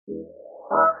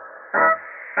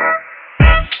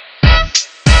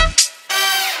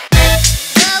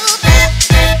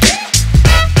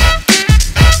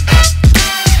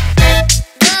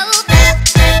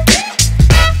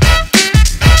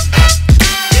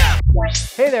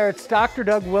Hey there, it's Dr.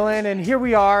 Doug Willen, and here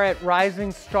we are at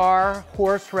Rising Starr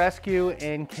Horse Rescue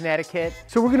in Connecticut.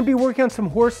 So we're going to be working on some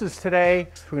horses today.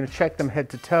 We're going to check them head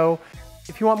to toe.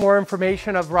 If you want more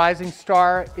information of Rising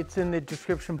Starr, it's in the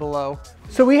description below.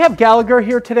 So we have Gallagher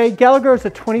here today. Gallagher is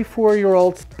a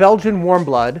 24-year-old Belgian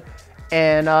Warmblood,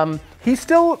 and he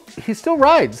still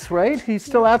rides, right? He's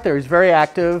still out there. He's very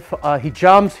active. He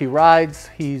jumps, he rides,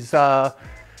 he's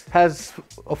has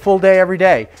a full day every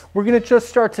day. We're gonna just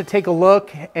start to take a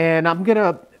look, and I'm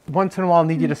gonna, once in a while,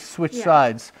 need you to switch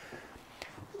sides.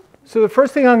 So the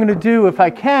first thing I'm gonna do, if I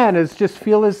can, is just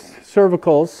feel his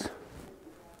cervicals.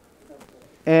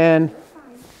 And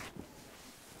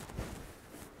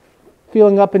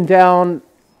feeling up and down,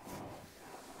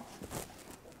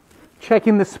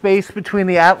 checking the space between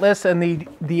the atlas and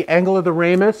the angle of the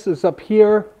ramus is up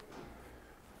here.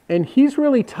 And he's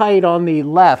really tight on the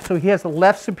left, so he has a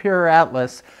left superior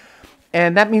atlas,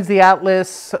 and that means the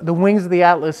atlas, the wings of the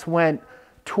atlas went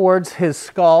towards his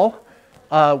skull,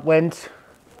 and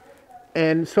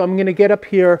so I'm going to get up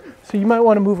here. So you might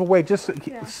want to move away. Just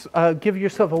give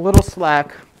yourself a little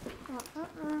slack,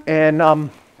 and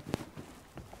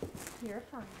You're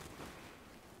fine.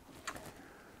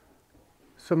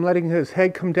 So I'm letting his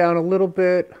head come down a little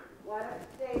bit.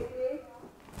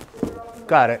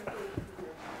 Got it.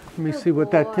 Let me see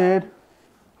what that did.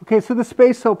 Okay, so the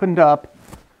space opened up.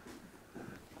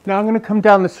 Now I'm going to come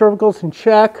down the cervicals and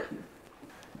check,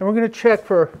 and we're going to check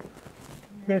for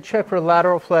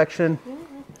lateral flexion.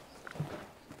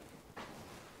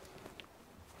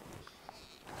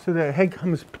 So the head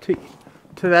comes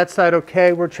to that side.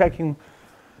 Okay, we're checking.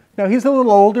 Now he's a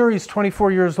little older. He's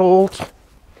 24 years old,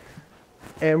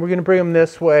 and we're going to bring him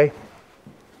this way.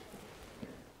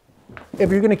 If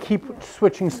you're going to keep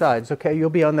switching sides, okay, you'll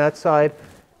be on that side,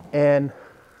 and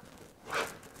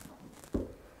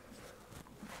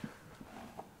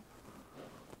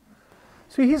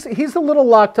so he's a little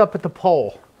locked up at the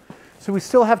pole, so we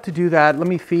still have to do that. Let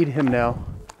me feed him now.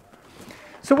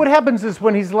 So what happens is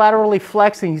when he's laterally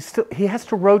flexing, he has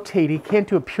to rotate. He can't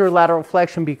do a pure lateral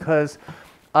flexion because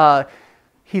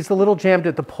he's a little jammed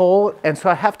at the pole, and so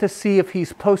I have to see if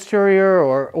he's posterior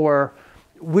or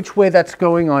which way that's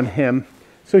going on him.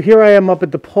 So here I am up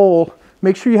at the pole.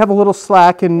 Make sure you have a little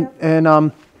slack, and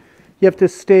you have to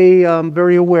stay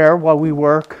very aware while we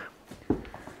work.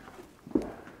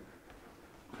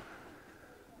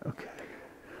 Okay.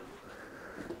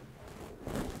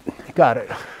 Got it.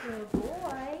 Good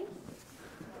boy.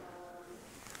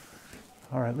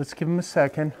 All right, let's give him a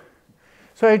second.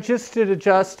 So I just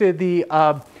adjusted the,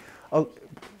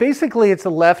 basically it's a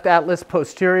left atlas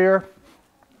posterior,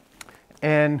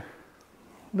 and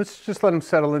let's just let him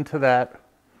settle into that.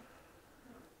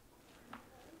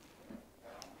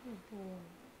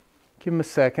 Give him a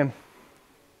second.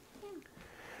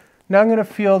 Now I'm going to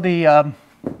feel the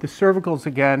cervicals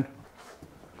again.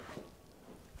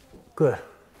 Good.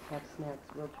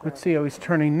 Let's see how he's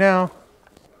turning now.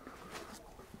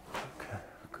 Okay,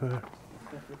 good.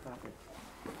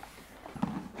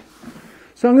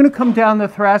 So I'm going to come down the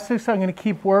thoracic, so I'm going to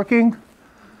keep working.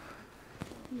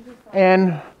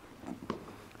 And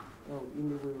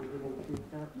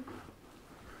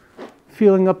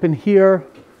feeling up in here.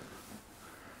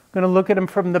 I'm going to look at him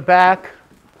from the back.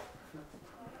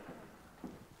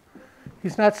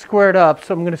 He's not squared up,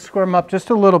 so I'm going to square him up just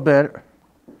a little bit.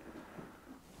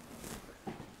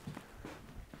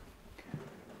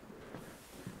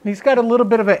 He's got a little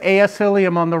bit of an AS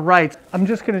ilium on the right. I'm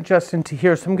just going to adjust into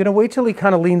here, so I'm going to wait till he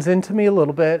kind of leans into me a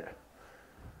little bit.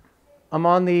 I'm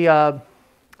on the,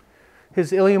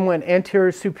 his ilium went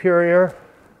anterior superior.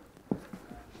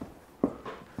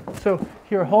 So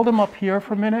here, hold him up here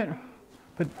for a minute,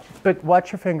 but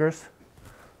watch your fingers.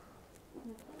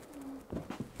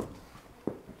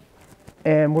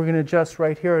 And we're going to adjust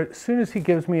right here. As soon as he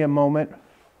gives me a moment,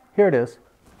 here it is.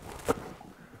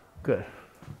 Good.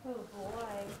 Oh boy.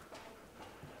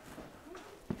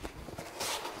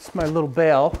 It's my little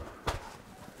bail.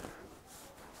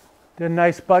 Did a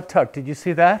nice butt tuck. Did you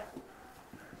see that?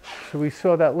 So we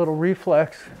saw that little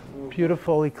reflex.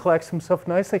 Beautiful. He collects himself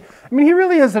nicely. I mean, he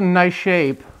really is in nice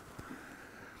shape.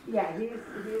 Yeah, he's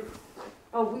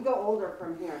oh, we go older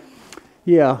from here.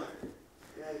 Yeah.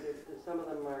 Yeah, some of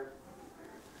them are,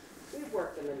 we've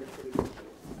worked them into pretty good shape.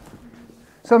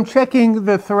 So I'm checking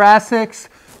the thoracics.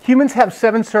 Humans have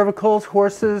 7 cervicals.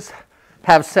 Horses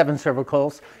have 7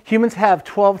 cervicals. Humans have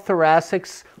 12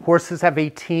 thoracics. Horses have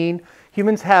 18.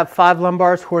 Humans have 5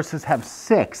 lumbars. Horses have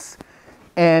 6.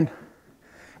 And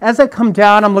as I come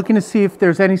down, I'm looking to see if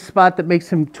there's any spot that makes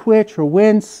him twitch or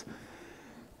wince.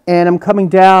 And I'm coming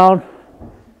down,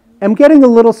 I'm getting a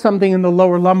little something in the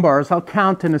lower lumbars. I'll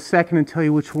count in a second and tell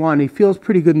you which one. He feels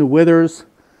pretty good in the withers.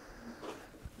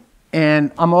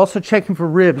 And I'm also checking for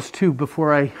ribs too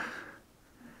before I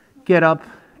get up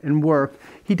and work.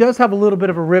 He does have a little bit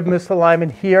of a rib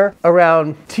misalignment here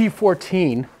around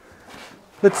T14.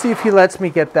 Let's see if he lets me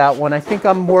get that one. I think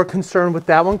I'm more concerned with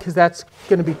that one because that's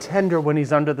going to be tender when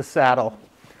he's under the saddle.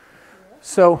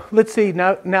 So let's see.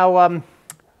 Now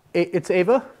it's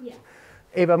Ava? Yeah.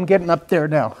 Ava, I'm getting up there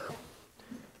now.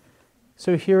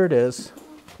 So here it is.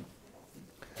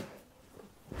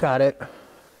 Got it.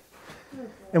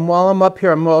 And while I'm up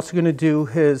here, I'm also going to do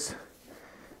his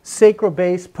sacral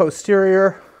base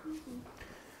posterior.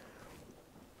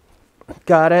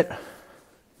 Got it.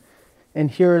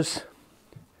 And here's,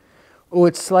 oh,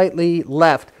 it's slightly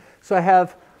left. So I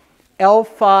have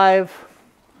L5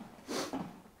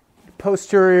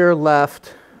 posterior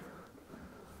left.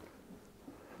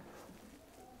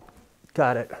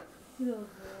 Got it. Good boy.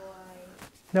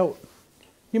 No,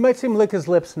 you might see him lick his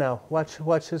lips now.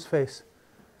 Watch his face.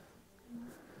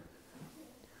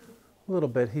 A little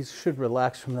bit. He should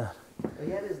relax from that.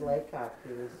 He had his leg cocked.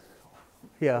 He was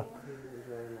Yeah.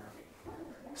 enjoying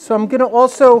that. So I'm going to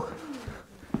also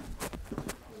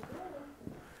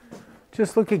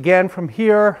just look again from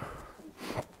here.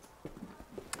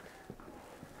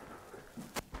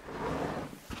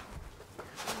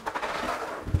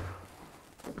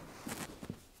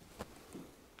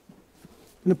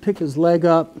 I'm going to pick his leg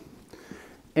up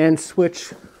and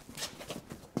switch,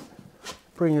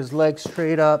 bring his leg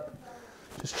straight up,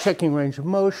 just checking range of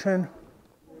motion.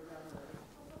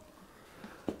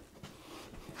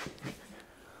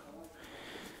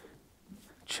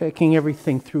 Checking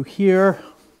everything through here.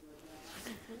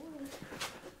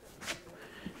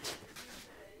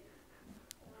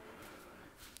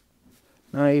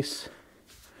 Nice.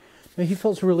 Now he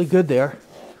feels really good there.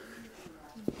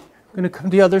 I'm going to come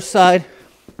to the other side.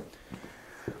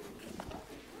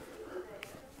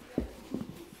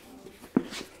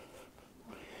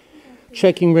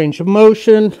 Checking range of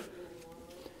motion.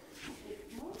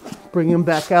 Bring him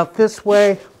back out this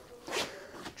way.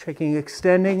 Checking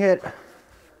extending it.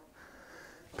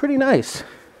 Pretty nice.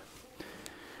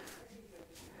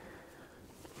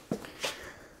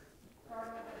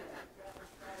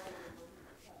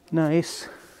 Nice.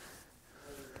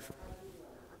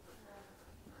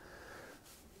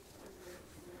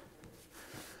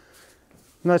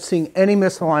 I'm not seeing any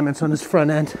misalignments on his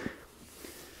front end.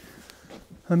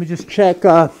 Let me just check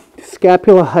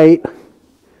scapula height.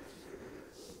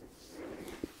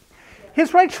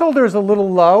 His right shoulder is a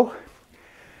little low.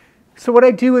 So what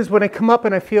I do is when I come up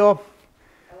and I feel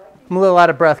I'm a little out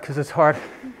of breath because it's hard,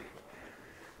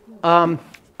 I'm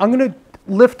going to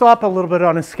lift up a little bit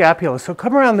on his scapula. So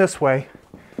come around this way.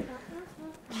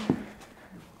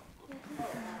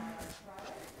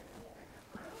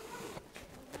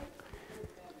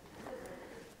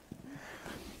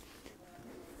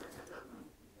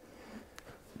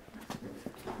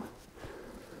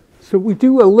 So we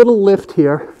do a little lift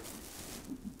here.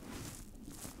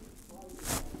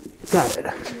 Got it.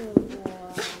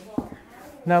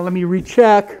 Now let me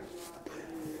recheck.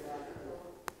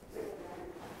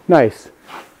 Nice.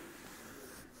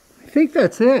 I think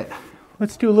that's it.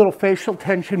 Let's do a little facial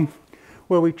tension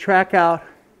where we track out.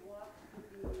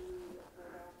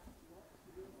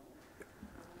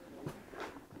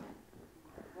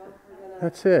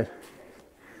 That's it.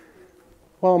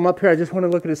 While I'm up here, I just want to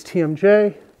look at his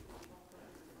TMJ.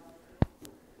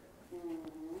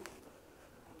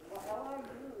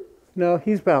 No,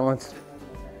 he's balanced.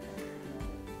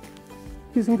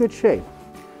 He's in good shape.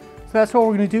 So that's what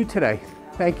we're going to do today.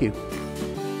 Thank you.